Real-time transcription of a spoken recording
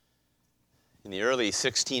In the early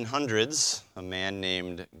 1600s, a man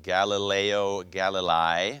named Galileo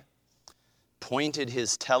Galilei pointed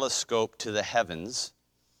his telescope to the heavens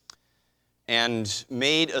and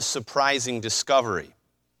made a surprising discovery.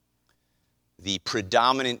 The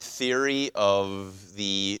predominant theory of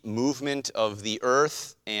the movement of the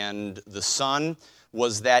earth and the sun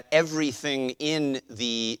was that everything in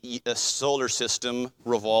the solar system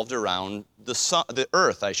revolved around the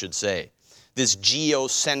earth, I should say. This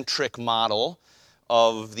geocentric model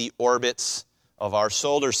of the orbits of our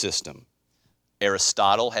solar system.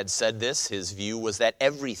 Aristotle had said this. His view was that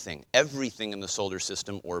everything in the solar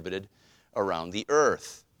system orbited around the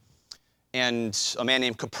earth. And a man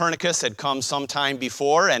named Copernicus had come sometime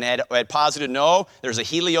before and had posited, no, there's a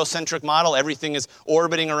heliocentric model. Everything is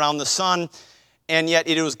orbiting around the sun. And yet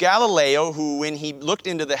it was Galileo who, when he looked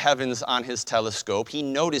into the heavens on his telescope, he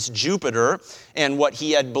noticed Jupiter and what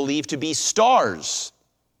he had believed to be stars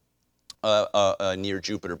near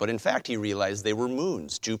Jupiter. But in fact, he realized they were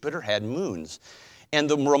moons. Jupiter had moons. And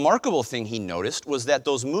the remarkable thing he noticed was that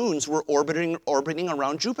those moons were orbiting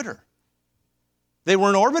around Jupiter. They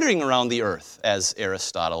weren't orbiting around the earth, as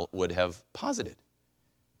Aristotle would have posited.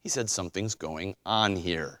 He said, something's going on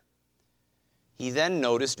here. He then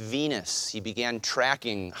noticed Venus. He began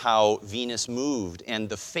tracking how Venus moved, and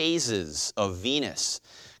the phases of Venus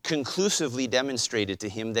conclusively demonstrated to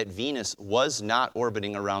him that Venus was not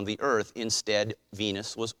orbiting around the earth. Instead,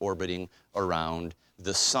 Venus was orbiting around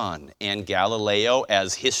the sun. And Galileo,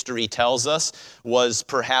 as history tells us, was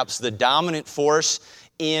perhaps the dominant force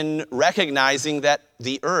in recognizing that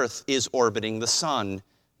the earth is orbiting the sun,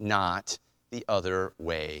 not the other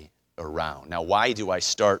way around. Now, why do I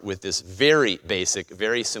start with this very basic,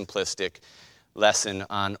 very simplistic lesson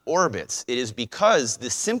on orbits? It is because the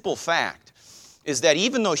simple fact is that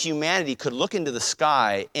even though humanity could look into the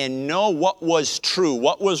sky and know what was true,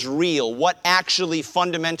 what was real, what actually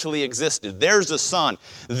fundamentally existed, there's the sun,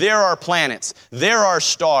 there are planets, there are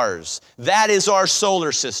stars, that is our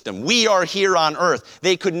solar system, we are here on earth.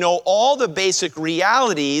 They could know all the basic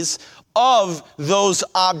realities of those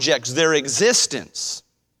objects, their existence.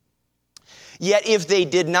 Yet if they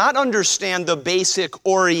did not understand the basic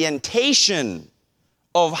orientation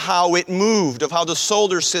of how it moved, of how the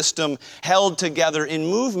solar system held together in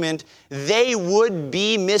movement, they would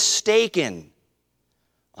be mistaken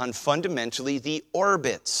on fundamentally the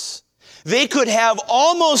orbits. They could have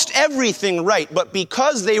almost everything right, but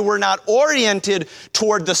because they were not oriented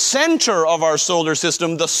toward the center of our solar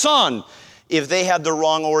system, the sun, if they had the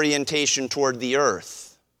wrong orientation toward the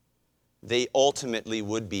earth, they ultimately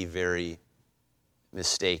would be very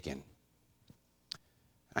mistaken.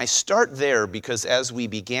 I start there because as we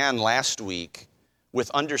began last week with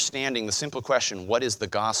understanding the simple question, what is the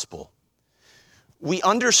gospel? We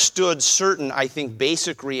understood certain, I think,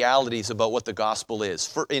 basic realities about what the gospel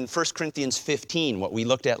is. In 1 Corinthians 15, what we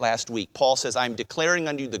looked at last week, Paul says, I'm declaring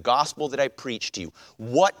unto you the gospel that I preached to you.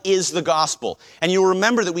 What is the gospel? And you'll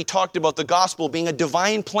remember that we talked about the gospel being a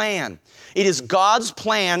divine plan. It is God's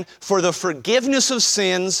plan for the forgiveness of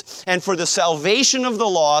sins and for the salvation of the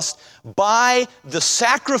lost by the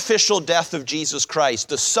sacrificial death of Jesus Christ,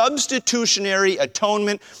 the substitutionary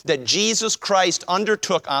atonement that Jesus Christ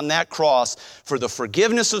undertook on that cross for the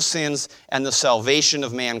forgiveness of sins and the salvation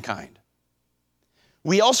of mankind.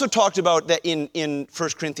 We also talked about that in 1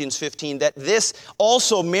 Corinthians 15, that this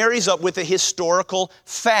also marries up with a historical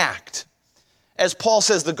fact. As Paul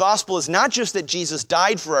says, the gospel is not just that Jesus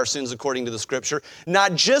died for our sins according to the Scripture,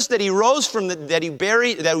 not just that he rose from that he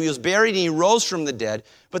was buried and he rose from the dead,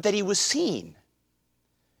 but that he was seen.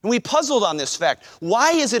 And we puzzled on this fact.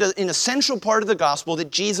 Why is it an essential part of the gospel that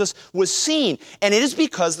Jesus was seen? And it is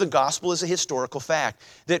because the gospel is a historical fact,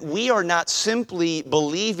 that we are not simply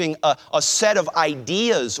believing a set of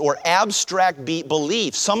ideas or abstract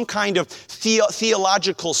beliefs, some kind of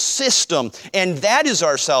theological system, and that is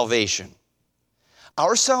our salvation.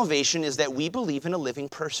 Our salvation is that we believe in a living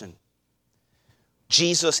person.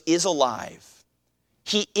 Jesus is alive.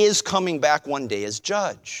 He is coming back one day as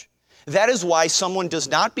judge. That is why someone does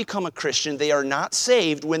not become a Christian. They are not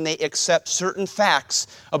saved when they accept certain facts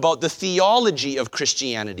about the theology of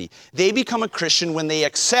Christianity. They become a Christian when they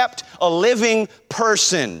accept a living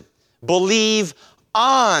person. Believe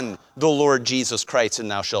on the Lord Jesus Christ and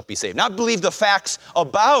thou shalt be saved. Not believe the facts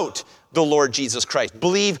about the Lord Jesus Christ.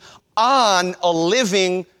 Believe on a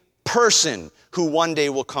living person who one day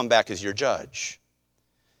will come back as your judge.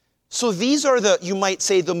 So these are you might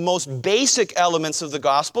say, the most basic elements of the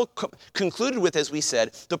gospel, concluded with, as we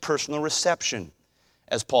said, the personal reception.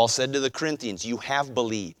 as Paul said to the Corinthians, you have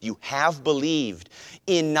believed. You have believed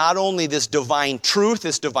in not only this divine truth,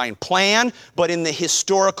 this divine plan, but in the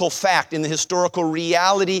historical fact, in the historical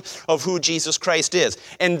reality of who Jesus Christ is.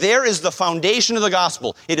 And there is the foundation of the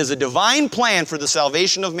gospel. It is a divine plan for the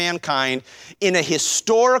salvation of mankind in a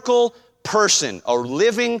historical person, a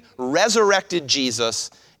living, resurrected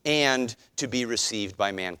Jesus, and to be received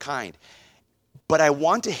by mankind. But I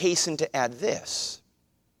want to hasten to add this.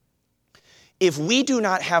 If we do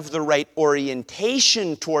not have the right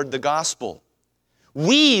orientation toward the gospel,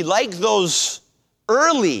 we, like those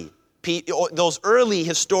early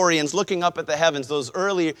historians looking up at the heavens, those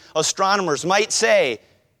early astronomers might say,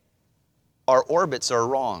 our orbits are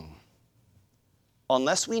wrong.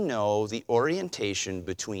 Unless we know the orientation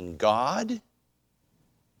between God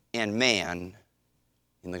and man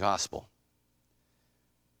in the gospel.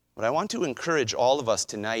 What I want to encourage all of us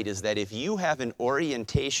tonight is that if you have an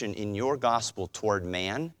orientation in your gospel toward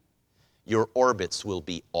man, your orbits will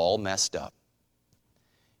be all messed up.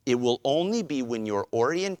 It will only be when your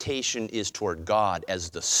orientation is toward God as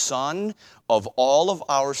the sun of all of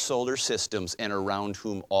our solar systems and around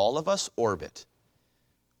whom all of us orbit.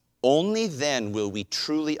 Only then will we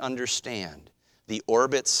truly understand the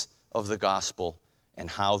orbits of the gospel and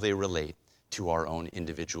how they relate to our own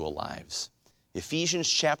individual lives. Ephesians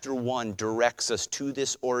chapter 1 directs us to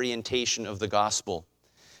this orientation of the gospel.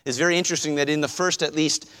 It's very interesting that in the first, at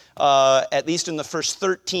least in the first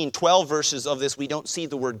 12 verses of this, we don't see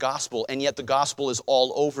the word gospel, and yet the gospel is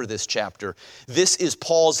all over this chapter. This is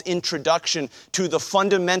Paul's introduction to the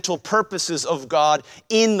fundamental purposes of God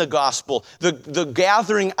in the gospel, the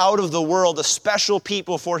gathering out of the world, a special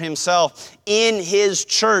people for himself in his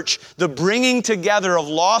church, the bringing together of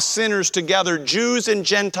lost sinners together, Jews and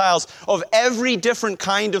Gentiles, of every different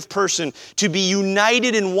kind of person, to be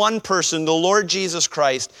united in one person, the Lord Jesus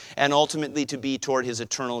Christ, and ultimately to be toward his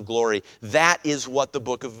eternal glory. That is what the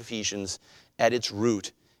book of Ephesians at its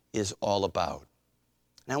root is all about.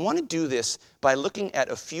 And I want to do this by looking at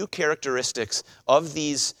a few characteristics of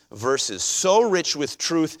these verses. So rich with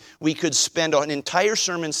truth, we could spend an entire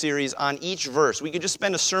sermon series on each verse. We could just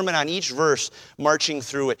spend a sermon on each verse marching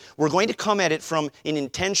through it. We're going to come at it from an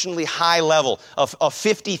intentionally high level, a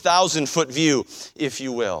 50,000-foot view, if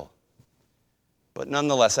you will. But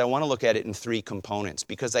nonetheless, I want to look at it in three components,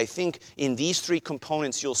 because I think in these three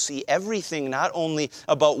components you'll see everything not only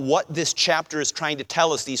about what this chapter is trying to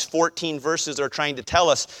tell us, these 14 verses are trying to tell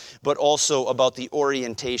us, but also about the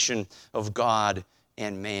orientation of God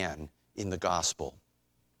and man in the gospel.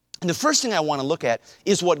 And the first thing I want to look at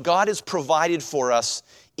is what God has provided for us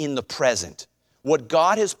in the present. What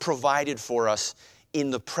God has provided for us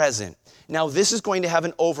in the present. Now, this is going to have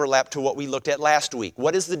an overlap to what we looked at last week.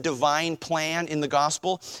 What is the divine plan in the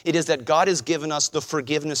gospel? It is that God has given us the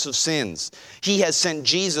forgiveness of sins. He has sent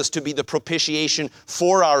Jesus to be the propitiation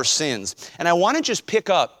for our sins. And I want to just pick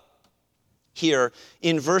up here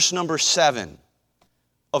in verse number 7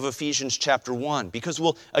 of Ephesians chapter 1, because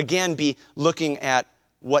we'll again be looking at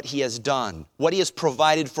what he has done, what he has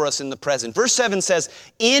provided for us in the present. Verse 7 says,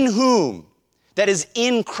 in whom, that is,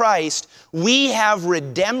 in Christ, we have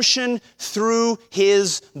redemption through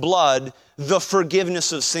his blood, the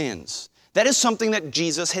forgiveness of sins. That is something that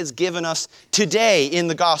Jesus has given us today in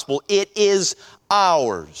the gospel. It is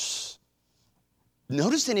ours.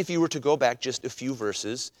 Notice then, if you were to go back just a few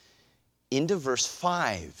verses into verse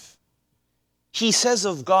 5, he says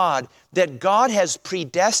of God that God has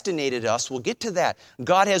predestinated us. We'll get to that.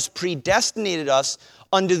 God has predestinated us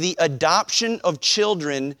unto the adoption of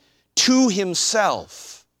children to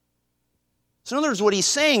himself. So in other words, what he's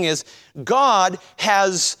saying is God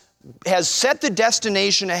has set the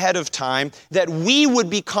destination ahead of time that we would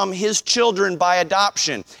become his children by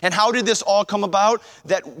adoption. And how did this all come about?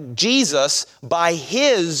 That Jesus, by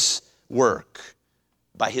his work,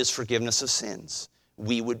 by his forgiveness of sins,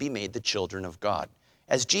 we would be made the children of God.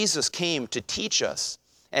 As Jesus came to teach us,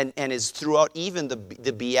 and is throughout even the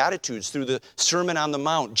Beatitudes, through the Sermon on the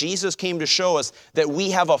Mount, Jesus came to show us that we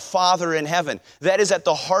have a Father in heaven. That is at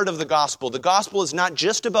the heart of the gospel. The gospel is not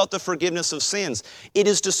just about the forgiveness of sins. It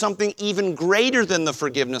is to something even greater than the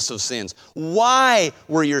forgiveness of sins. Why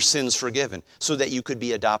were your sins forgiven? So that you could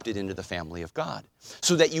be adopted into the family of God.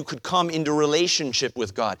 So that you could come into relationship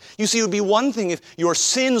with God. You see, it would be one thing if your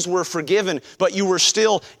sins were forgiven, but you were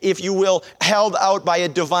still, if you will, held out by a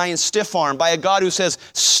divine stiff arm, by a God who says,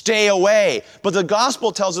 stay away. But the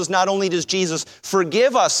gospel tells us not only does Jesus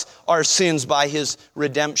forgive us our sins by his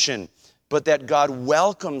redemption, but that God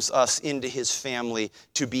welcomes us into his family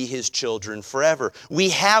to be his children forever. We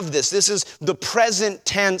have this. This is the present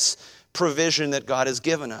tense provision that God has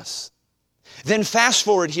given us. Then fast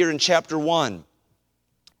forward here in chapter 1.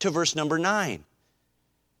 to verse number 9.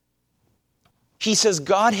 He says,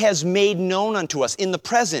 God has made known unto us, in the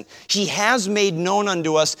present, He has made known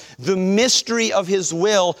unto us the mystery of His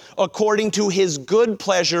will according to His good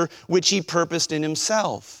pleasure, which He purposed in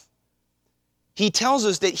Himself. He tells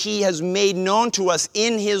us that He has made known to us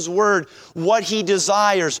in His Word what He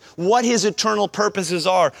desires, what His eternal purposes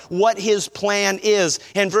are, what His plan is.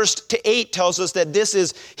 And verse 8 tells us that this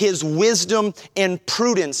is His wisdom and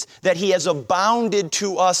prudence that He has abounded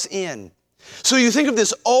to us in. So you think of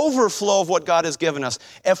this overflow of what God has given us,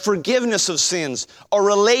 a forgiveness of sins, a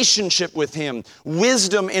relationship with Him,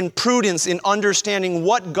 wisdom and prudence in understanding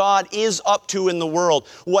what God is up to in the world,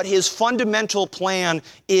 what His fundamental plan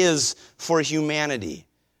is for humanity.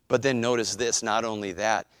 But then notice this, not only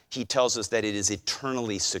that, He tells us that it is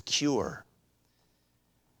eternally secure.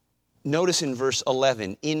 Notice in verse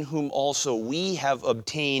 11, in whom also we have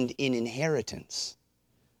obtained an inheritance.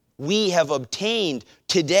 We have obtained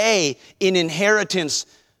today an inheritance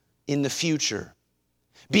in the future,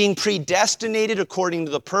 being predestinated according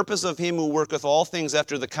to the purpose of Him who worketh all things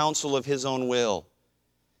after the counsel of His own will.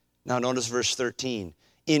 Now notice verse 13.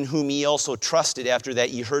 In whom ye also trusted after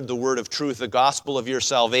that ye heard the word of truth, the gospel of your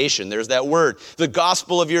salvation. There's that word, the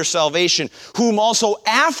gospel of your salvation. Whom also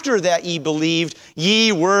after that ye believed,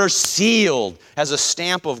 ye were sealed as a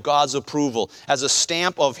stamp of God's approval, as a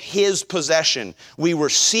stamp of His possession. We were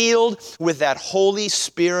sealed with that Holy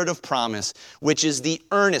Spirit of promise, which is the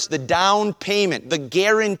earnest, the down payment, the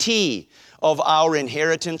guarantee of our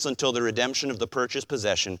inheritance until the redemption of the purchased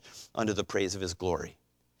possession unto the praise of His glory.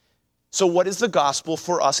 So what is the gospel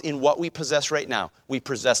for us in what we possess right now? We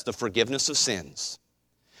possess the forgiveness of sins.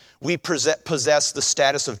 We possess the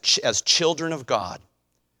status as children of God.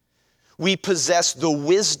 We possess the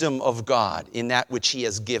wisdom of God in that which He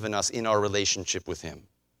has given us in our relationship with Him.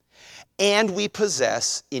 And we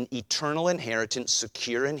possess an eternal inheritance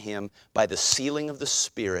secure in Him by the sealing of the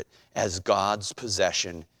Spirit as God's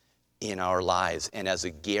possession in our lives and as a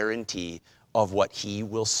guarantee of what He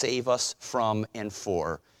will save us from and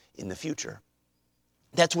for in the future.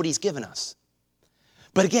 That's what He's given us.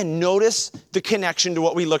 But again, notice the connection to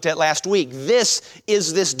what we looked at last week. This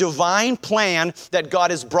is this divine plan that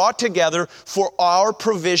God has brought together for our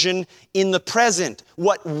provision in the present.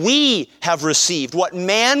 What we have received, what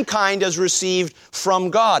mankind has received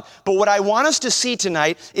from God. But what I want us to see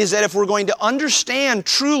tonight is that if we're going to understand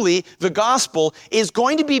truly the gospel, is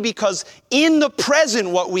going to be because in the present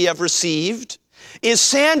what we have received is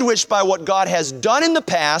sandwiched by what God has done in the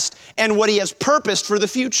past and what He has purposed for the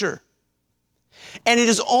future. And it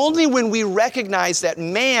is only when we recognize that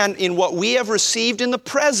man, in what we have received in the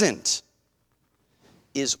present,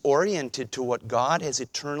 is oriented to what God has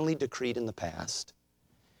eternally decreed in the past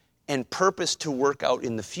and purposed to work out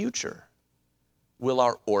in the future, will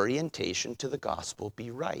our orientation to the gospel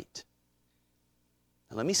be right.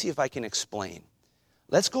 Now, let me see if I can explain.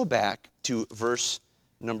 Let's go back to verse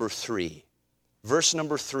number 3. Verse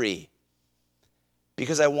number 3.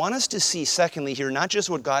 Because I want us to see, secondly, here, not just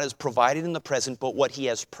what God has provided in the present, but what He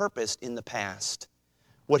has purposed in the past.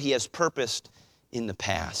 What He has purposed in the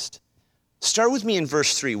past. Start with me in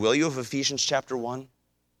verse 3, will you, of Ephesians chapter 1?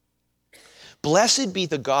 Blessed be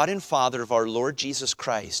the God and Father of our Lord Jesus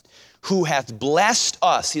Christ, who hath blessed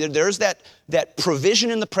us. See, there's that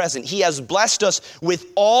provision in the present. He has blessed us with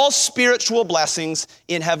all spiritual blessings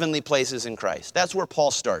in heavenly places in Christ. That's where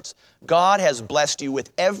Paul starts. God has blessed you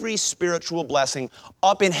with every spiritual blessing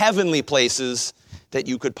up in heavenly places that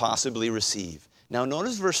you could possibly receive. Now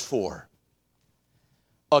notice verse 4.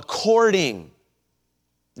 According,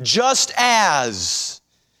 just as,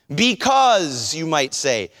 because, you might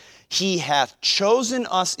say, He hath chosen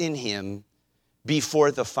us in Him before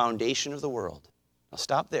the foundation of the world. Now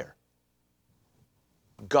stop there.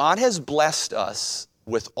 God has blessed us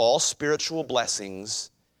with all spiritual blessings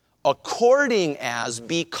according as,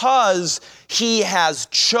 because He has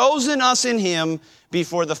chosen us in Him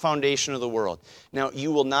before the foundation of the world. Now,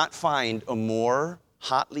 you will not find a more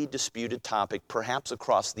hotly disputed topic, perhaps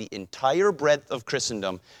across the entire breadth of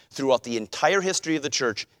Christendom, throughout the entire history of the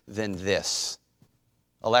church, than this.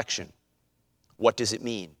 Election. What does it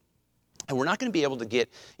mean? And we're not going to be able to get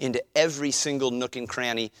into every single nook and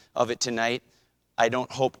cranny of it tonight. I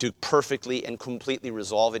don't hope to perfectly and completely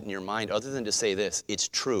resolve it in your mind, other than to say this: it's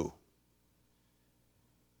true.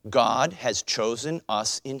 God has chosen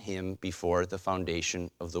us in Him before the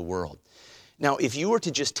foundation of the world. Now, if you were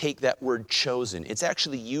to just take that word chosen, it's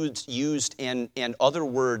actually used and other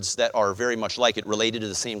words that are very much like it, related to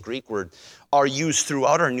the same Greek word, are used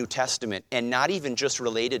throughout our New Testament, and not even just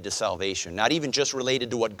related to salvation, not even just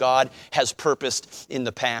related to what God has purposed in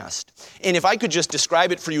the past. And if I could just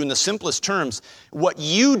describe it for you in the simplest terms, what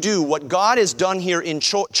you do, what God has done here in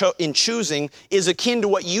choosing, is akin to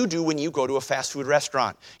what you do when you go to a fast food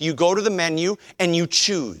restaurant. You go to the menu and you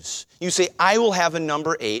choose. You say, I will have a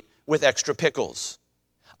number 8 with extra pickles.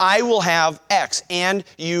 I will have X, and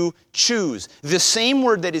you choose. The same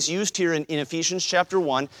word that is used here in Ephesians chapter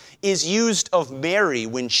 1 is used of Mary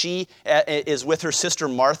when she is with her sister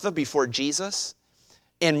Martha before Jesus.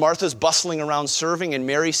 And Martha's bustling around serving, and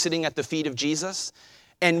Mary's sitting at the feet of Jesus.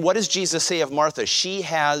 And what does Jesus say of Martha? She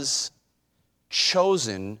has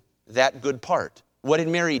chosen that good part. What did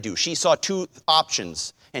Mary do? She saw 2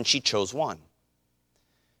 options, and she chose one.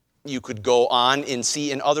 You could go on and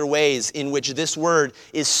see in other ways in which this word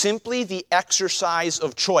is simply the exercise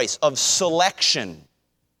of choice, of selection,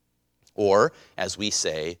 or, as we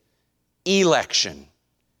say, election.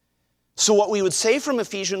 So what we would say from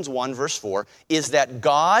Ephesians 1, verse 4, is that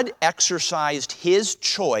God exercised his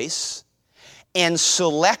choice and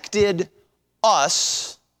selected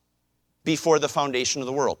us before the foundation of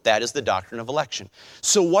the world. That is the doctrine of election.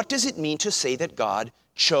 So what does it mean to say that God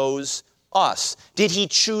chose us? Did he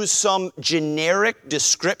choose some generic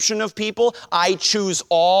description of people? I choose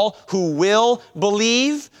all who will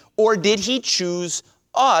believe? Or did he choose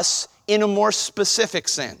us in a more specific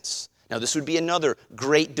sense? Now, this would be another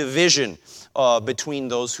great division between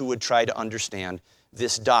those who would try to understand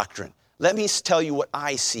this doctrine. Let me tell you what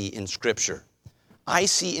I see in Scripture. I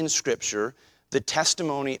see in Scripture the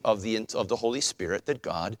testimony of the Holy Spirit that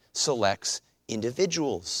God selects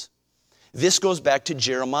individuals. This goes back to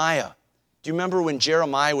Jeremiah. Do you remember when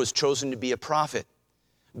Jeremiah was chosen to be a prophet?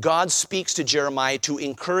 God speaks to Jeremiah to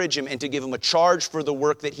encourage him and to give him a charge for the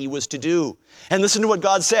work that he was to do. And listen to what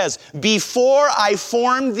God says. Before I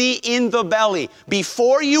formed thee in the belly,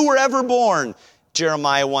 before you were ever born,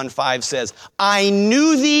 Jeremiah 1:5 says, I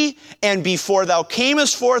knew thee, and before thou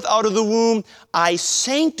camest forth out of the womb, I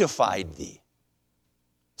sanctified thee.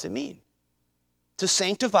 What's it mean? To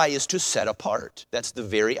sanctify is to set apart. That's the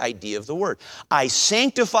very idea of the word. I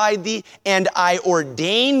sanctified thee, and I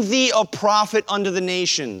ordained thee a prophet unto the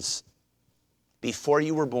nations. Before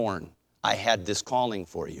you were born, I had this calling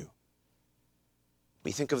for you.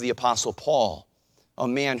 We think of the Apostle Paul, a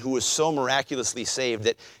man who was so miraculously saved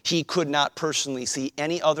that he could not personally see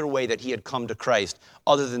any other way that he had come to Christ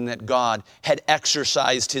other than that God had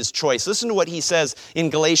exercised his choice. Listen to what he says in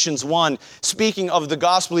Galatians 1. Speaking of the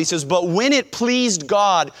gospel, he says, but when it pleased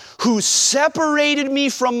God, who separated me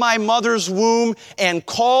from my mother's womb and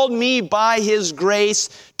called me by his grace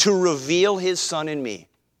to reveal his Son in me.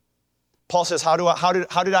 Paul says, how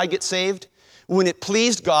did I get saved? When it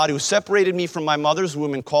pleased God, who separated me from my mother's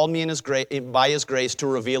womb and called me by his grace to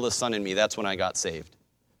reveal his Son in me. That's when I got saved.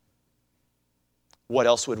 What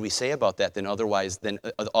else would we say about that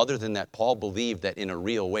other than that Paul believed that in a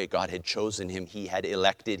real way God had chosen him, he had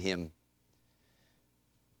elected him.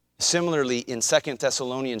 Similarly, in 2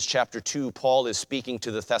 Thessalonians chapter 2, Paul is speaking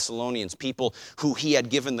to the Thessalonians, people who he had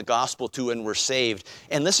given the gospel to and were saved.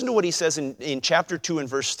 And listen to what he says in chapter 2 and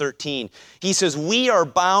verse 13. He says, we are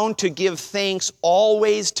bound to give thanks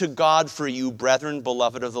always to God for you, brethren,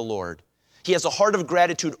 beloved of the Lord. He has a heart of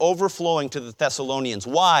gratitude overflowing to the Thessalonians.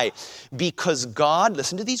 Why? Because God,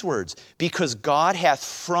 listen to these words, because God hath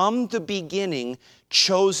from the beginning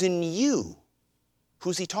chosen you.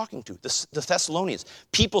 Who's he talking to? The Thessalonians.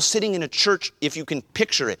 People sitting in a church, if you can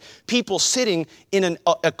picture it. People sitting in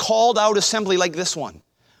a called out assembly like this one.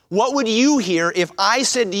 What would you hear if I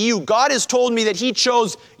said to you, God has told me that he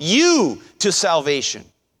chose you to salvation?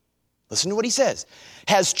 Listen to what he says.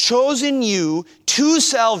 Has chosen you to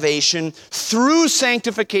salvation through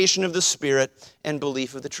sanctification of the Spirit and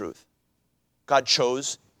belief of the truth. God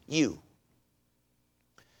chose you.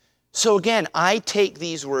 So again, I take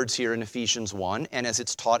these words here in Ephesians 1, and as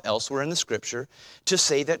it's taught elsewhere in the Scripture, to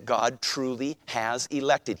say that God truly has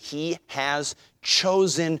elected. He has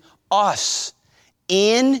chosen us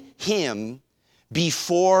in him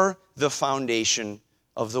before the foundation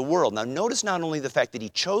of the world. Now notice not only the fact that he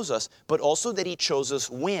chose us, but also that he chose us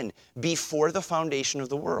when? Before the foundation of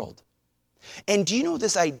the world. And do you know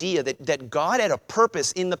this idea that God had a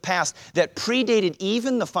purpose in the past that predated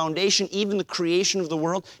even the foundation, even the creation of the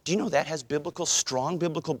world? Do you know that has strong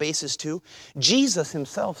biblical basis too? Jesus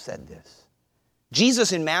himself said this.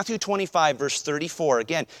 Jesus in Matthew 25, verse 34.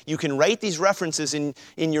 Again, you can write these references in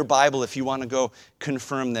your Bible if you want to go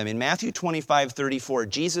confirm them. In Matthew 25, 34,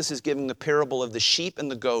 Jesus is giving the parable of the sheep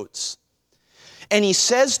and the goats. And he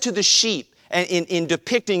says to the sheep, and in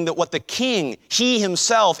depicting that what the king, he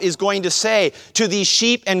himself, is going to say to these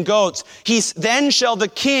sheep and goats, then shall the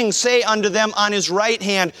king say unto them on his right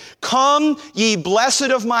hand, come, ye blessed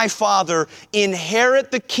of my Father,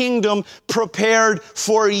 inherit the kingdom prepared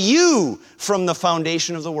for you from the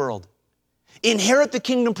foundation of the world. Inherit the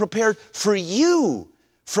kingdom prepared for you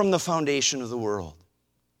from the foundation of the world.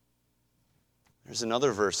 There's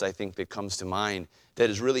another verse I think that comes to mind that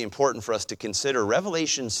is really important for us to consider.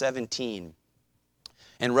 Revelation 17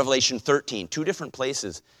 and Revelation 13, two different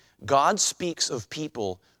places. God speaks of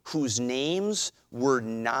people whose names were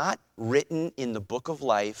not written in the book of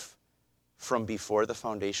life from before the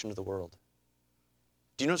foundation of the world.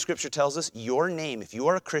 Do you know what Scripture tells us? Your name, if you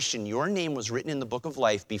are a Christian, your name was written in the book of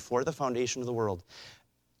life before the foundation of the world.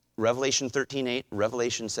 Revelation 13:8,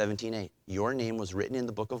 Revelation 17:8. Your name was written in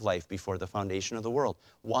the book of life before the foundation of the world.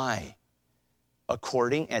 Why?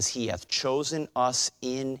 According as he hath chosen us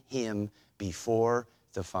in him before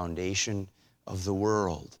the foundation of the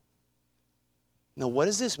world. Now, what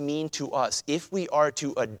does this mean to us if we are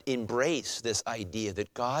to embrace this idea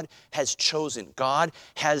that God has chosen, God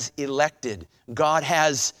has elected, God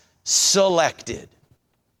has selected?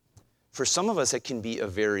 For some of us, it can be a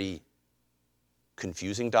very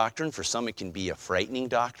confusing doctrine. For some, it can be a frightening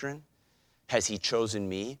doctrine. Has he chosen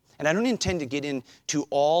me? And I don't intend to get into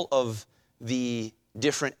all of the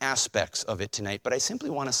different aspects of it tonight, but I simply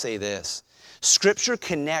want to say this. Scripture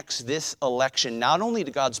connects this election not only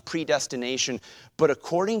to God's predestination, but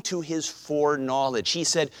according to his foreknowledge. He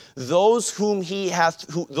said, those whom he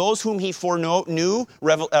foreknew,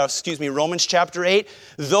 Romans chapter 8,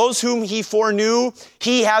 those whom he foreknew,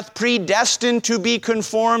 he hath predestined to be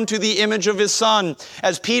conformed to the image of his Son.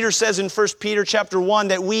 As Peter says in 1 Peter chapter 1,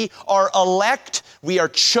 that we are elect, we are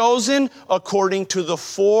chosen according to the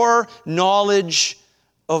foreknowledge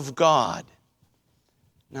of God.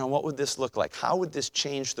 Now, what would this look like? How would this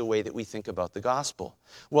change the way that we think about the gospel?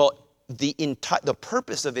 Well, the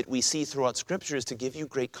purpose of it we see throughout Scripture is to give you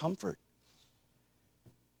great comfort.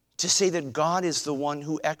 To say that God is the one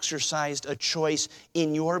who exercised a choice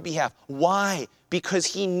in your behalf. Why? Because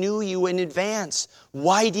he knew you in advance.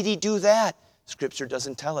 Why did he do that? Scripture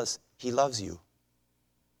doesn't tell us. He loves you.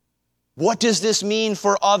 What does this mean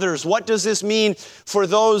for others? What does this mean for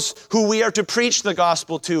those who we are to preach the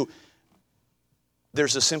gospel to?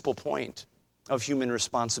 There's a simple point of human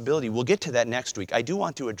responsibility. We'll get to that next week. I do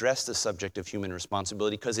want to address the subject of human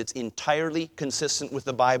responsibility because it's entirely consistent with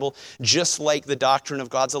the Bible, just like the doctrine of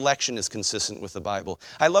God's election is consistent with the Bible.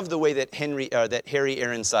 I love the way that Harry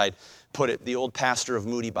Aronside put it, the old pastor of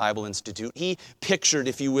Moody Bible Institute. He pictured,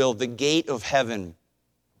 if you will, the gate of heaven,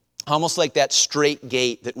 almost like that straight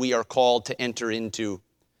gate that we are called to enter into.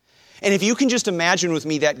 And if you can just imagine with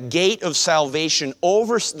me that gate of salvation,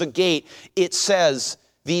 over the gate, it says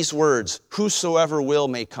these words, whosoever will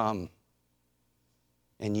may come.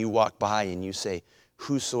 And you walk by and you say,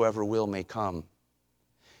 whosoever will may come.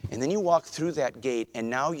 And then you walk through that gate and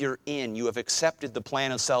now you're in. You have accepted the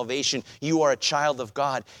plan of salvation. You are a child of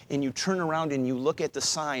God. And you turn around and you look at the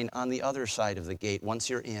sign on the other side of the gate once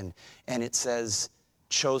you're in. And it says,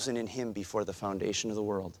 chosen in him before the foundation of the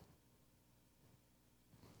world.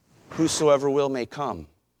 Whosoever will may come,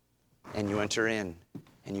 and you enter in,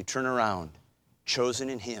 and you turn around, chosen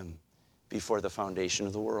in him before the foundation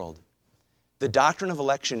of the world. The doctrine of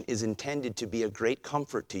election is intended to be a great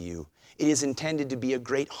comfort to you. It is intended to be a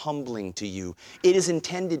great humbling to you. It is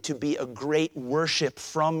intended to be a great worship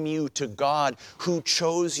from you to God who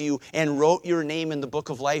chose you and wrote your name in the book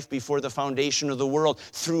of life before the foundation of the world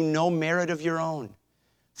through no merit of your own,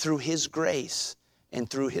 through his grace and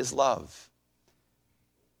through his love.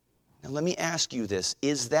 Now let me ask you this.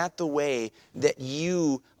 Is that the way that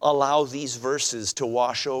you allow these verses to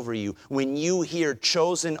wash over you? When you hear,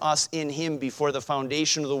 chosen us in him before the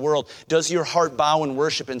foundation of the world, does your heart bow in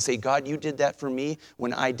worship and say, God, you did that for me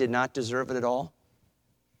when I did not deserve it at all?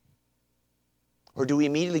 Or do we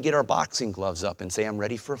immediately get our boxing gloves up and say, I'm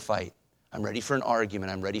ready for a fight. I'm ready for an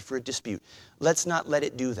argument. I'm ready for a dispute. Let's not let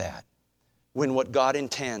it do that. When what God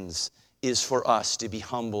intends is for us to be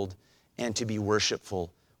humbled and to be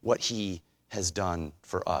worshipful what he has done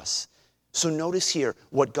for us. So notice here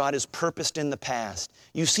what God has purposed in the past.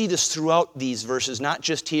 You see this throughout these verses, not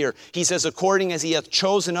just here. He says, according as he hath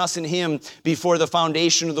chosen us in him before the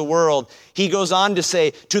foundation of the world. He goes on to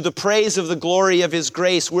say, to the praise of the glory of his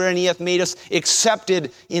grace, wherein he hath made us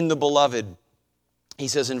accepted in the beloved. He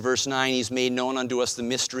says in verse 9, he's made known unto us the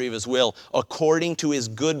mystery of his will, according to his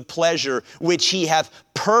good pleasure, which he hath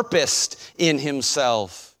purposed in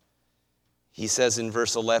himself. He says in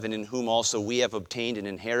verse 11, in whom also we have obtained an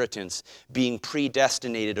inheritance, being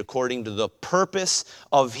predestinated according to the purpose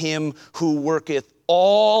of him who worketh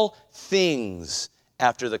all things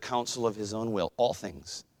after the counsel of his own will. All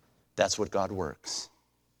things. That's what God works.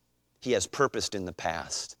 He has purposed in the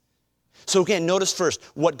past. So again, notice first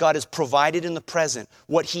what God has provided in the present,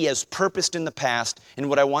 what he has purposed in the past, and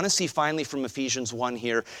what I want to see finally from Ephesians 1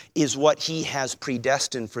 here is what he has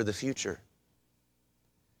predestined for the future.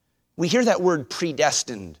 We hear that word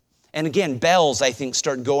predestined. And again, bells, I think,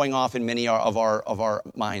 start going off in many of our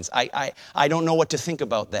minds. I don't know what to think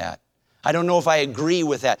about that. I don't know if I agree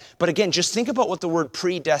with that. But again, just think about what the word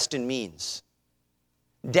predestined means.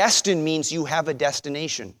 Destined means you have a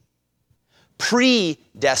destination.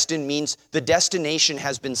 Predestined means the destination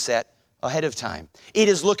has been set ahead of time. It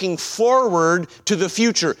is looking forward to the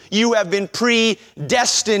future. You have been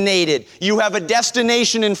predestinated. You have a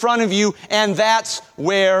destination in front of you, and that's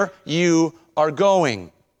where you are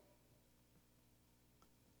going.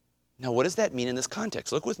 Now, what does that mean in this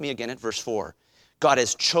context? Look with me again at verse 4. God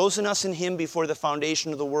has chosen us in him before the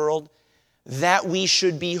foundation of the world, that we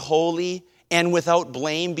should be holy and without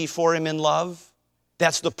blame before him in love.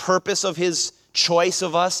 That's the purpose of his choice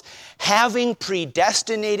of us, having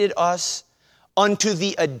predestinated us unto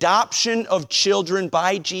the adoption of children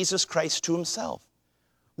by Jesus Christ to himself.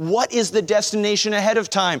 What is the destination ahead of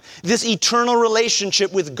time? This eternal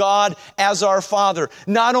relationship with God as our Father.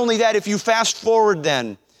 Not only that, if you fast forward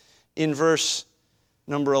then in verse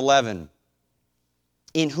number 11,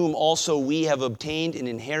 in whom also we have obtained an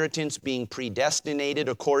inheritance, being predestinated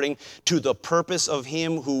according to the purpose of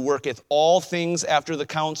him who worketh all things after the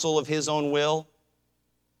counsel of his own will.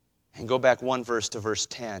 And go back one verse to verse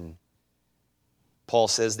 10. Paul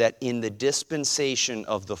says that in the dispensation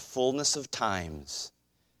of the fullness of times,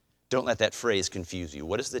 don't let that phrase confuse you.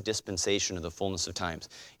 What is the dispensation of the fullness of times?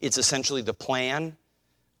 It's essentially the plan,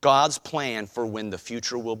 God's plan for when the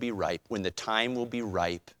future will be ripe, when the time will be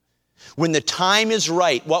ripe. When the time is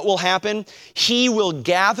right, what will happen? He will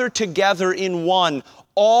gather together in one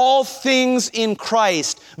all things in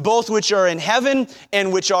Christ, both which are in heaven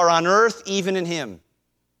and which are on earth, even in him.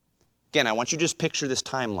 Again, I want you to just picture this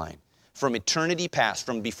timeline. From eternity past,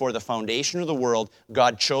 from before the foundation of the world,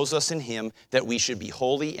 God chose us in him that we should be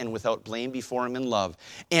holy and without blame before him in love.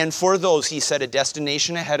 And for those, he set a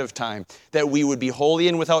destination ahead of time, that we would be holy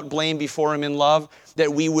and without blame before him in love,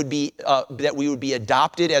 that we would be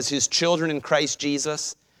adopted as his children in Christ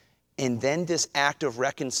Jesus. And then this act of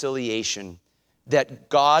reconciliation, that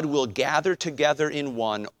God will gather together in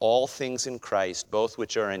one all things in Christ, both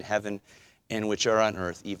which are in heaven and which are on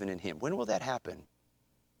earth, even in him. When will that happen?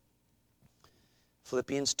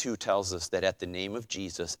 Philippians 2 tells us that at the name of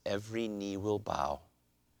Jesus, every knee will bow,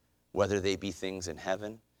 whether they be things in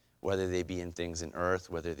heaven, whether they be in things in earth,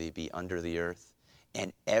 whether they be under the earth,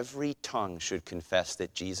 and every tongue should confess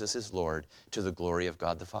that Jesus is Lord to the glory of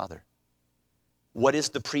God the Father. What is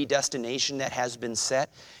the predestination that has been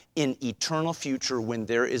set? In eternal future, when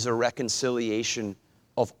there is a reconciliation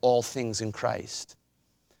of all things in Christ.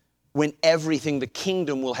 When everything, the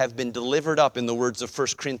kingdom will have been delivered up, in the words of 1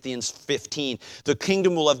 Corinthians 15. The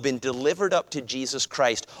kingdom will have been delivered up to Jesus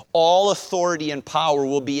Christ. All authority and power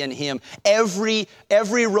will be in him. Every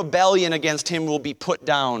rebellion against him will be put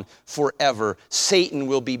down forever. Satan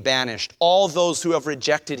will be banished. All those who have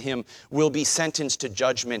rejected him will be sentenced to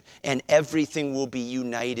judgment, and everything will be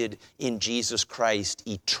united in Jesus Christ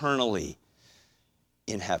eternally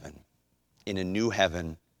in heaven, in a new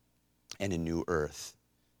heaven and a new earth.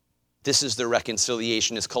 This is the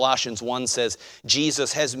reconciliation. As Colossians 1 says,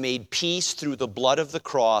 Jesus has made peace through the blood of the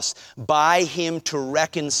cross, by him to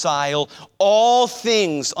reconcile all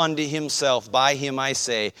things unto himself. By him, I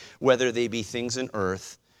say, whether they be things in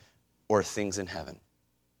earth or things in heaven.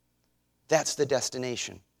 That's the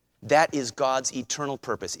destination. That is God's eternal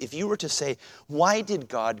purpose. If you were to say, why did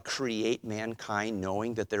God create mankind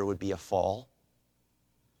knowing that there would be a fall?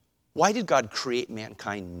 Why did God create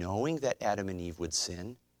mankind knowing that Adam and Eve would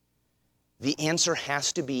sin? The answer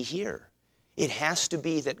has to be here. It has to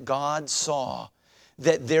be that God saw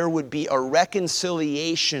that there would be a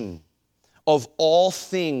reconciliation of all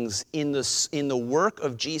things in the work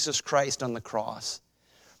of Jesus Christ on the cross.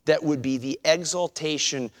 That would be the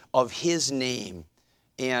exaltation of his name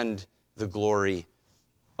and the glory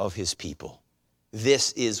of his people.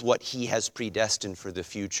 This is what he has predestined for the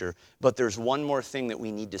future. But there's one more thing that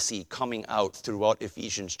we need to see coming out throughout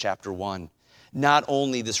Ephesians chapter 1. Not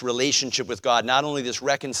only this relationship with God, not only this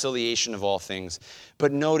reconciliation of all things,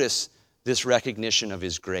 but notice this recognition of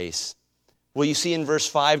his grace. Well, you see in verse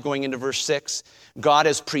 5 going into verse 6, God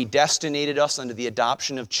has predestinated us unto the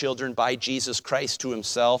adoption of children by Jesus Christ to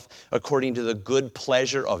himself, according to the good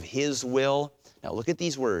pleasure of his will. Now look at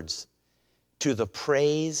these words. To the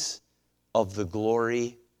praise of the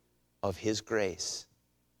glory of his grace.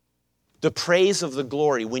 The praise of the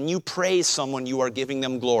glory. When you praise someone, you are giving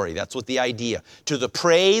them glory. That's what the idea. To the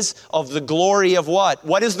praise of the glory of what?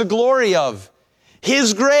 What is the glory of?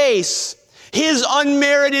 His grace. His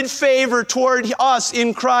unmerited favor toward us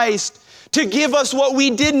in Christ. To give us what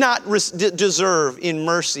we did not deserve in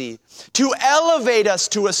mercy. To elevate us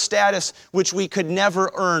to a status which we could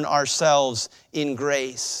never earn ourselves in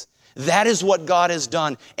grace. That is what God has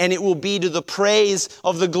done, and it will be to the praise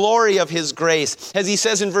of the glory of his grace. As he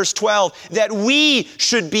says in verse 12, that we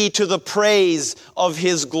should be to the praise of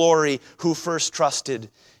his glory who first trusted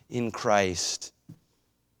in Christ.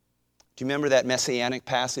 Do you remember that messianic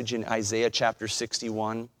passage in Isaiah chapter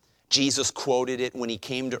 61? Jesus quoted it when he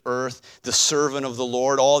came to earth, the servant of the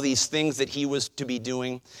Lord, all these things that he was to be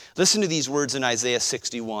doing. Listen to these words in Isaiah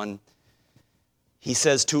 61. He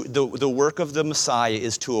says, the work of the Messiah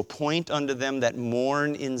is to appoint unto them that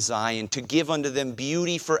mourn in Zion, to give unto them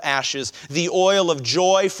beauty for ashes, the oil of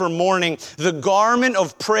joy for mourning, the garment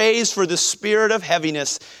of praise for the spirit of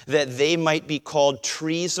heaviness, that they might be called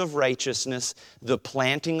trees of righteousness, the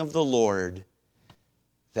planting of the Lord,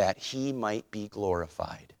 that he might be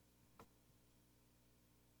glorified.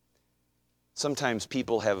 Sometimes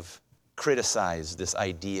people have criticized this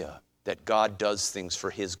idea that God does things for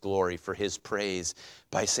his glory, for his praise,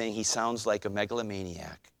 by saying he sounds like a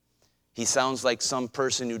megalomaniac. He sounds like some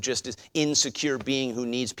person who just is insecure being who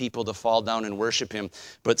needs people to fall down and worship him.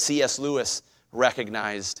 But C.S. Lewis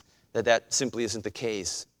recognized that that simply isn't the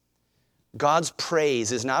case. God's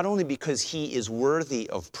praise is not only because he is worthy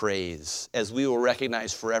of praise, as we will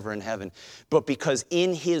recognize forever in heaven, but because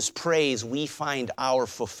in his praise we find our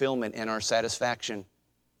fulfillment and our satisfaction.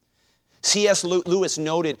 C.S. Lewis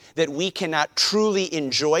noted that we cannot truly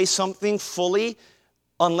enjoy something fully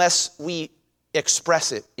unless we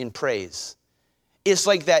express it in praise. It's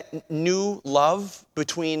like that new love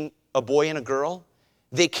between a boy and a girl.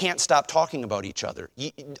 They can't stop talking about each other.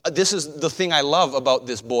 This is the thing I love about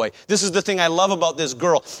this boy. This is the thing I love about this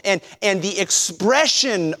girl. And the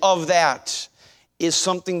expression of that is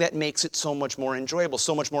something that makes it so much more enjoyable,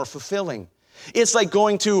 so much more fulfilling. It's like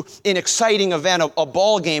going to an exciting event, a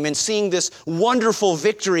ball game, and seeing this wonderful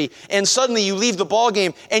victory, and suddenly you leave the ball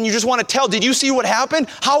game and you just want to tell, did you see what happened?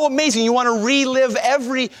 How amazing. You want to relive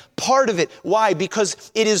every part of it. Why?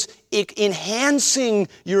 Because it is enhancing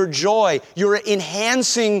your joy. You're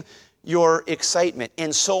enhancing your excitement,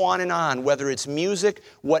 and so on, whether it's music,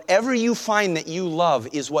 whatever you find that you love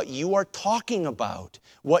is what you are talking about,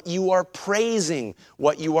 what you are praising,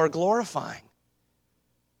 what you are glorifying.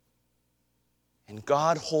 And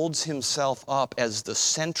God holds himself up as the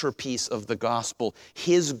centerpiece of the gospel,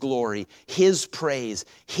 his glory, his praise,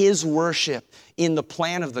 his worship in the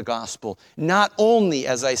plan of the gospel. Not only,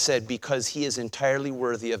 as I said, because he is entirely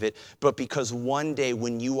worthy of it, but because one day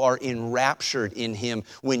when you are enraptured in him,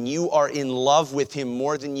 when you are in love with him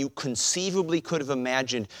more than you conceivably could have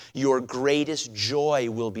imagined, your greatest joy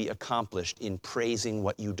will be accomplished in praising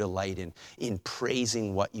what you delight in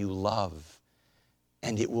praising what you love.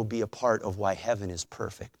 And it will be a part of why heaven is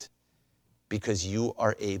perfect, because you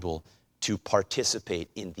are able to participate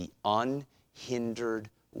in the unhindered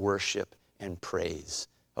worship and praise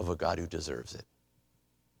of a God who deserves it.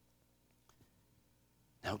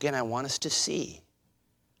 Now again, I want us to see,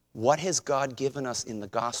 what has God given us in the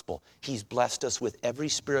gospel? He's blessed us with every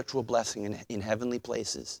spiritual blessing in heavenly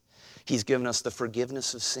places. He's given us the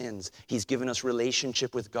forgiveness of sins. He's given us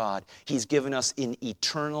relationship with God. He's given us an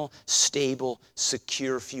eternal, stable,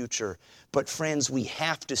 secure future. But friends, we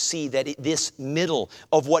have to see that this middle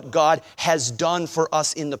of what God has done for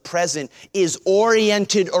us in the present is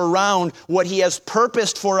oriented around what he has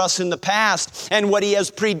purposed for us in the past and what he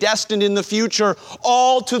has predestined in the future,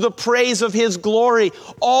 all to the praise of his glory,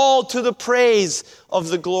 all to the praise of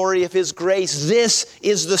the glory of his grace. This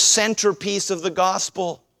is the centerpiece of the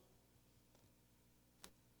gospel.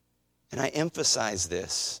 And I emphasize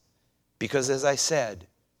this because, as I said,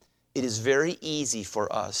 it is very easy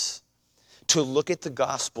for us to look at the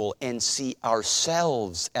gospel and see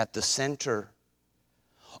ourselves at the center.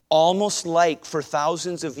 Almost like for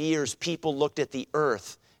thousands of years, people looked at the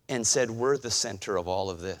earth and said, we're the center of all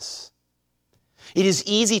of this. It is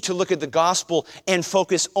easy to look at the gospel and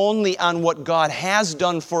focus only on what God has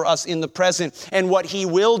done for us in the present and what he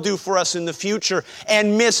will do for us in the future,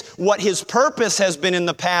 and miss what his purpose has been in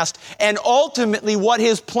the past and ultimately what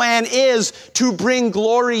his plan is to bring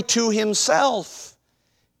glory to himself.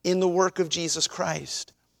 in the work of Jesus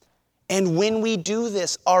Christ. And when we do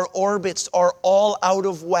this, our orbits are all out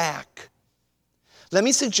of whack. Let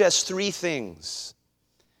me suggest 3 things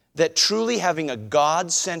that truly having a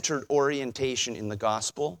God-centered orientation in the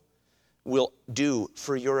gospel will do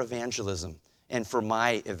for your evangelism and for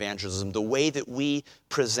my evangelism, the way that we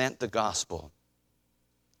present the gospel.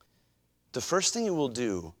 The first thing it will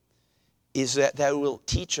do is that it will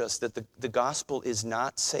teach us that the gospel is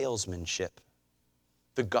not salesmanship.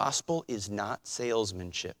 The gospel is not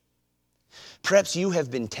salesmanship. Perhaps you have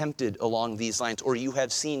been tempted along these lines, or you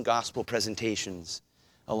have seen gospel presentations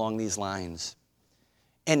along these lines.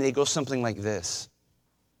 And they go something like this.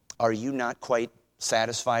 Are you not quite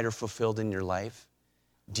satisfied or fulfilled in your life?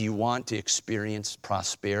 Do you want to experience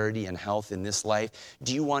prosperity and health in this life?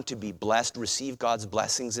 Do you want to be blessed, receive God's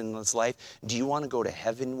blessings in this life? Do you want to go to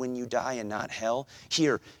heaven when you die and not hell?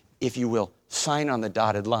 Here, if you will, sign on the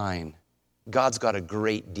dotted line. God's got a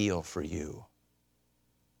great deal for you.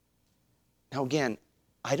 Now again,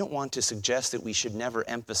 I don't want to suggest that we should never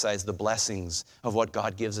emphasize the blessings of what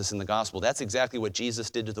God gives us in the gospel. That's exactly what Jesus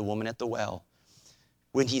did to the woman at the well.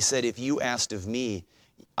 When he said, if you asked of me,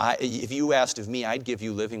 I'd give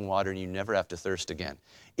you living water and you never have to thirst again.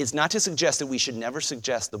 It's not to suggest that we should never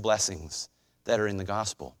suggest the blessings that are in the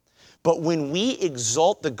gospel. But when we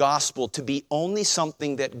exalt the gospel to be only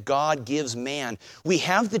something that God gives man, we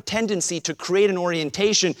have the tendency to create an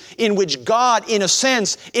orientation in which God, in a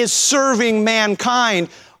sense, is serving mankind,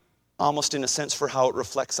 almost in a sense for how it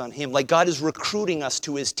reflects on him. Like God is recruiting us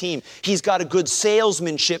to his team. He's got a good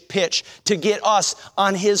salesmanship pitch to get us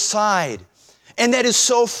on his side. And that is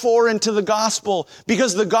so foreign to the gospel,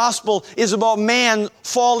 because the gospel is about man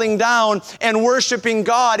falling down and worshiping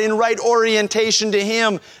God in right orientation to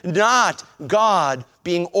him, not God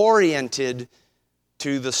being oriented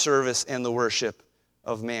to the service and the worship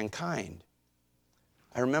of mankind.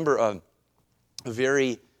 I remember a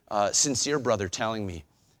very sincere brother telling me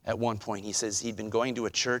at one point, he says he'd been going to a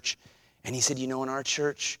church, and he said, in our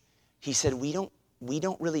church, he said, we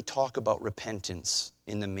don't really talk about repentance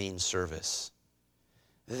in the main service.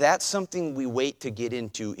 That's something we wait to get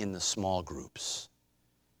into in the small groups.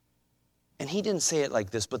 And he didn't say it like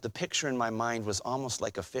this, but the picture in my mind was almost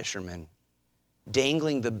like a fisherman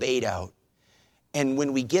dangling the bait out. And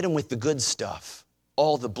when we get him with the good stuff,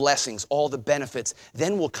 all the blessings, all the benefits,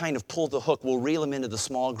 then we'll kind of pull the hook, we'll reel him into the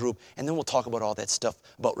small group, and then we'll talk about all that stuff,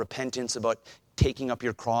 about repentance, about taking up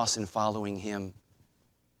your cross and following him.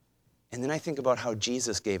 And then I think about how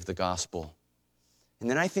Jesus gave the gospel. And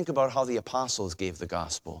then I think about how the apostles gave the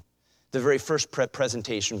gospel. The very first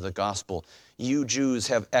presentation of the gospel. You Jews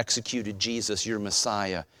have executed Jesus, your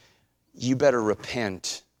Messiah. You better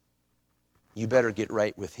repent. You better get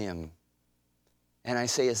right with him. And I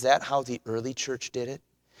say, is that how the early church did it?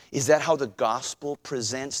 Is that how the gospel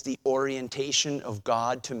presents the orientation of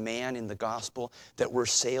God to man in the gospel? That we're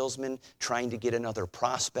salesmen trying to get another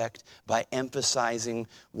prospect by emphasizing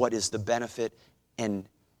what is the benefit and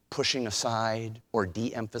pushing aside or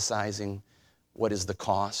de-emphasizing what is the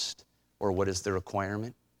cost or what is the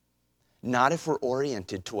requirement. Not if we're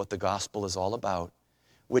oriented to what the gospel is all about,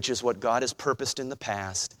 which is what God has purposed in the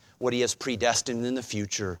past, what he has predestined in the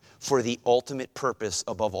future, for the ultimate purpose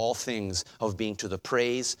above all things of being to the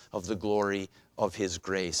praise of the glory of his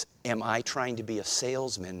grace. Am I trying to be a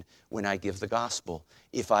salesman when I give the gospel?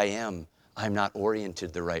 If I am, I'm not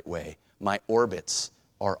oriented the right way. My orbits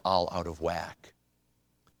are all out of whack.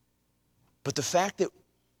 But the fact that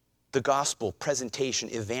the gospel presentation,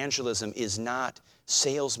 evangelism, is not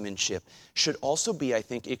salesmanship should also be, I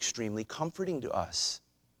think, extremely comforting to us.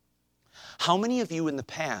 How many of you in the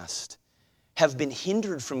past have been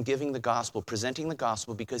hindered from giving the gospel, presenting the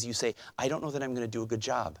gospel, because you say, I don't know that I'm going to do a good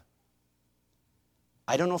job.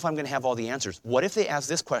 I don't know if I'm going to have all the answers. What if they ask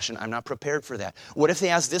this question? I'm not prepared for that. What if they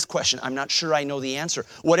ask this question? I'm not sure I know the answer.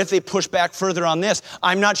 What if they push back further on this?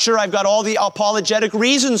 I'm not sure I've got all the apologetic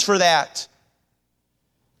reasons for that.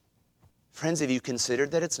 Friends, have you considered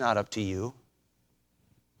that it's not up to you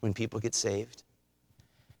when people get saved?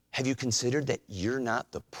 Have you considered that you're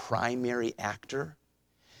not the primary actor?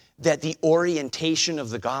 That the orientation of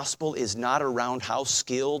the gospel is not around how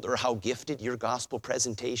skilled or how gifted your gospel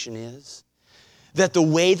presentation is? That the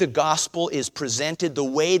way the gospel is presented, the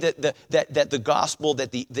way that the gospel,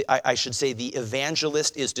 that the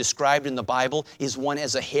evangelist is described in the Bible is one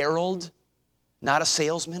as a herald, not a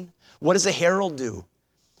salesman? What does a herald do?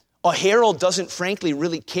 A herald doesn't, frankly,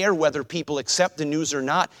 really care whether people accept the news or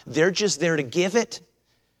not. They're just there to give it.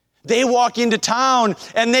 They walk into town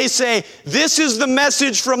and they say, this is the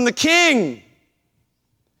message from the king.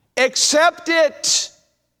 Accept it.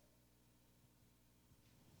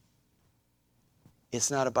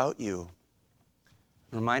 It's not about you.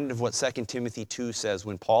 I'm reminded of what 2 Timothy 2 says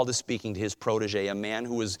when Paul is speaking to his protege, a man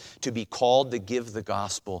who was to be called to give the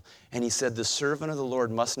gospel. And he said, the servant of the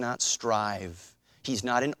Lord must not strive. He's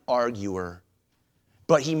not an arguer,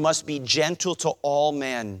 but he must be gentle to all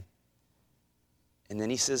men. And then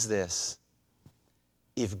he says this,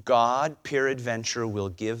 if God peradventure will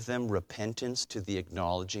give them repentance to the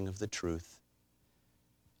acknowledging of the truth.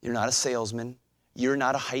 You're not a salesman. You're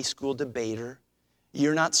not a high school debater.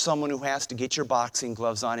 You're not someone who has to get your boxing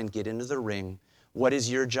gloves on and get into the ring. What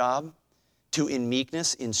is your job? To, in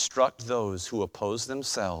meekness, instruct those who oppose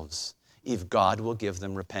themselves, if God will give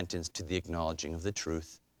them repentance to the acknowledging of the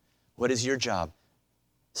truth. What is your job?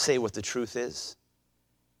 Say what the truth is.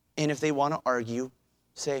 And if they want to argue,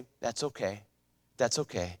 say, that's okay. That's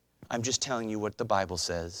okay. I'm just telling you what the Bible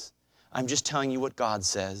says. I'm just telling you what God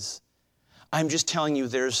says. I'm just telling you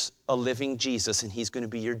there's a living Jesus and he's going to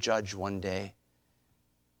be your judge one day.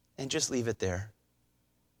 And just leave it there.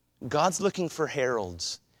 God's looking for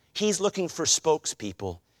heralds. He's looking for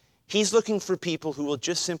spokespeople. He's looking for people who will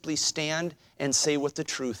just simply stand and say what the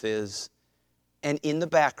truth is. And in the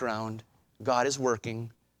background, God is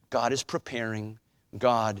working. God is preparing.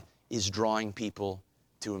 God is drawing people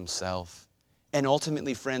to himself. And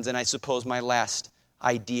ultimately, friends, and I suppose my last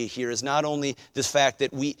idea here is not only this fact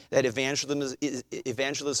that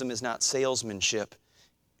evangelism is not salesmanship,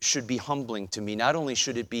 should be humbling to me. Not only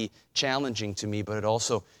should it be challenging to me, but it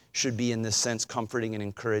also should be, in this sense, comforting and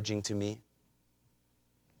encouraging to me.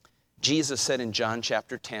 Jesus said in John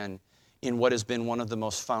chapter 10, in what has been one of the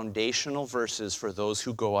most foundational verses for those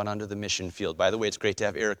who go out onto the mission field. By the way, it's great to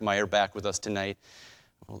have Eric Meyer back with us tonight.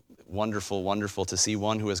 Wonderful, wonderful to see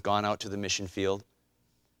one who has gone out to the mission field.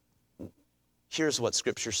 Here's what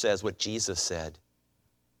Scripture says, what Jesus said.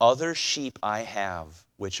 Other sheep I have,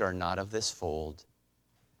 which are not of this fold.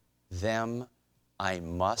 Them I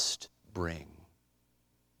must bring.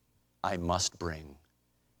 I must bring.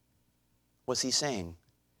 What's he saying?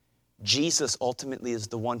 Jesus ultimately is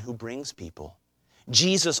the one who brings people.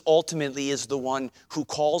 Jesus ultimately is the one who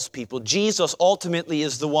calls people. Jesus ultimately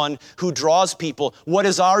is the one who draws people. What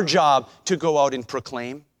is our job? To go out and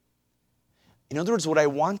proclaim. In other words, what I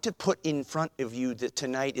want to put in front of you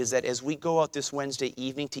tonight is that as we go out this Wednesday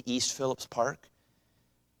evening to East Phillips Park,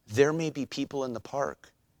 there may be people in the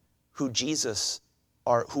park who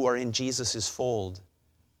are in Jesus' fold.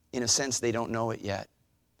 In a sense, they don't know it yet.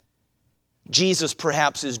 Jesus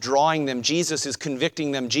perhaps is drawing them. Jesus is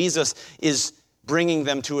convicting them. Jesus is bringing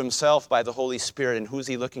them to himself by the Holy Spirit. And who's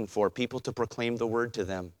he looking for? People to proclaim the word to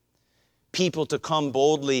them. People to come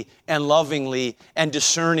boldly and lovingly and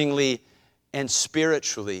discerningly and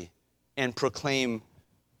spiritually and proclaim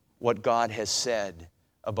what God has said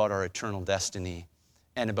about our eternal destiny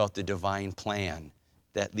and about the divine plan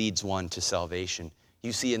that leads one to salvation.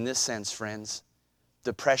 You see, in this sense, friends,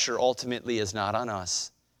 the pressure ultimately is not on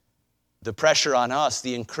us. The pressure on us,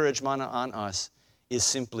 the encouragement on us, is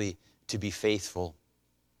simply to be faithful,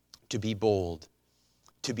 to be bold,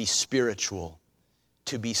 to be spiritual,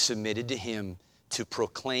 to be submitted to him, to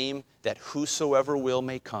proclaim that whosoever will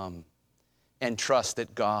may come, and trust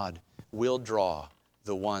that God will draw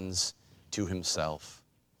the ones to himself.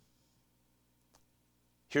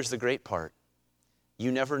 Here's the great part.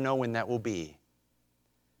 You never know when that will be.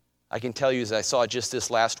 I can tell you, as I saw just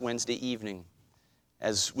this last Wednesday evening,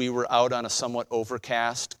 as we were out on a somewhat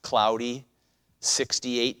overcast, cloudy,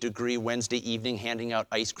 68-degree Wednesday evening handing out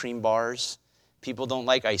ice cream bars. People don't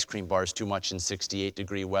like ice cream bars too much in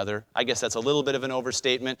 68-degree weather. I guess that's a little bit of an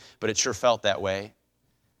overstatement, but it sure felt that way.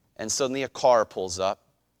 And suddenly a car pulls up,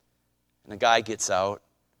 and a guy gets out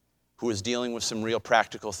who is dealing with some real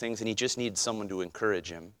practical things, and he just needs someone to encourage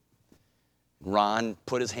him. Ron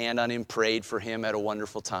put his hand on him, prayed for him, had a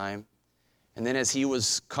wonderful time. And then as he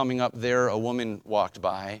was coming up there, a woman walked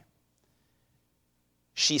by.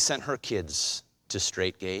 She sent her kids to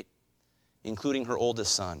Straight Gate, including her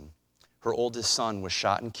oldest son. Her oldest son was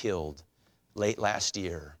shot and killed late last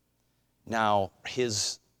year. Now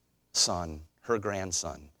his son, her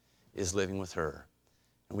grandson, is living with her.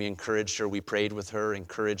 And we encouraged her, we prayed with her,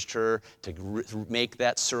 encouraged her to make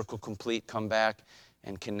that circle complete, come back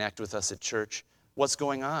and connect with us at church. What's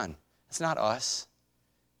going on? It's not us.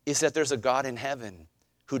 It's that there's a God in heaven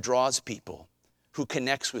who draws people, who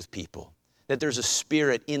connects with people. That there's a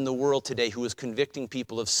spirit in the world today who is convicting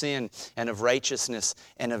people of sin and of righteousness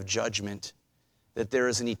and of judgment. That there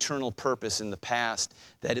is an eternal purpose in the past,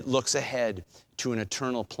 that it looks ahead to an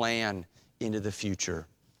eternal plan into the future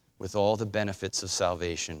with all the benefits of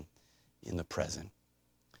salvation in the present.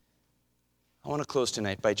 I want to close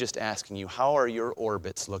tonight by just asking you, how are your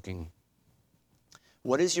orbits looking?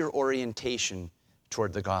 What is your orientation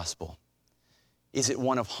toward the gospel? Is it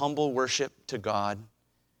one of humble worship to God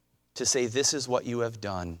to say, this is what you have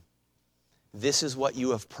done, this is what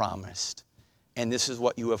you have promised, and this is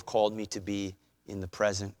what you have called me to be in the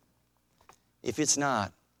present? If it's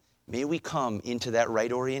not, may we come into that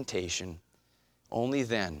right orientation. Only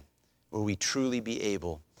then will we truly be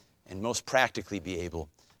able, and most practically be able,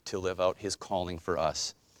 to live out his calling for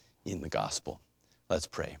us in the gospel. Let's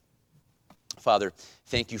pray. Father,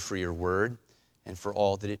 thank you for your word and for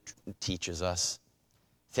all that it teaches us.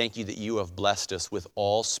 Thank you that you have blessed us with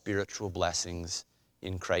all spiritual blessings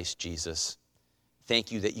in Christ Jesus.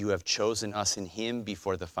 Thank you that you have chosen us in him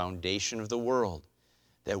before the foundation of the world,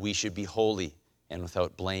 that we should be holy and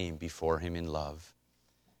without blame before him in love.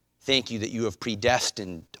 Thank you that you have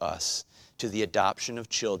predestined us to the adoption of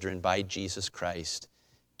children by Jesus Christ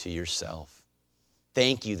to yourself.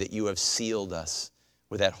 Thank you that you have sealed us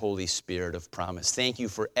with that Holy Spirit of promise. Thank you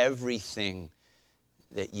for everything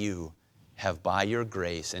that you have, by your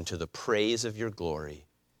grace and to the praise of your glory,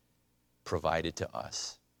 provided to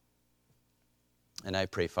us. And I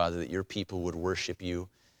pray, Father, that your people would worship you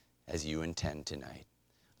as you intend tonight.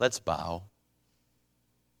 Let's bow.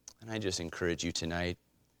 And I just encourage you tonight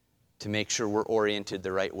to make sure we're oriented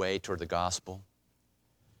the right way toward the gospel,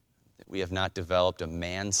 that we have not developed a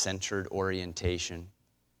man-centered orientation,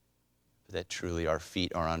 but that truly our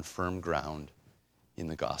feet are on firm ground in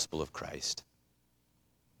the gospel of Christ.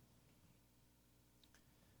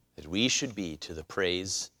 That we should be to the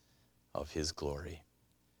praise of his glory.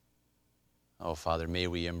 Oh, Father, may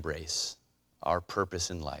we embrace our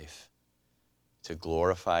purpose in life to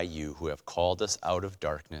glorify you who have called us out of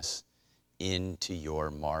darkness into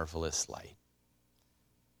your marvelous light.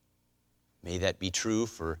 May that be true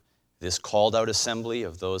for this called out assembly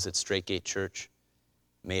of those at Straight Gate Church.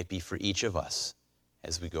 May it be for each of us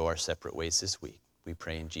as we go our separate ways this week. We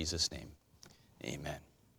pray in Jesus' name. Amen.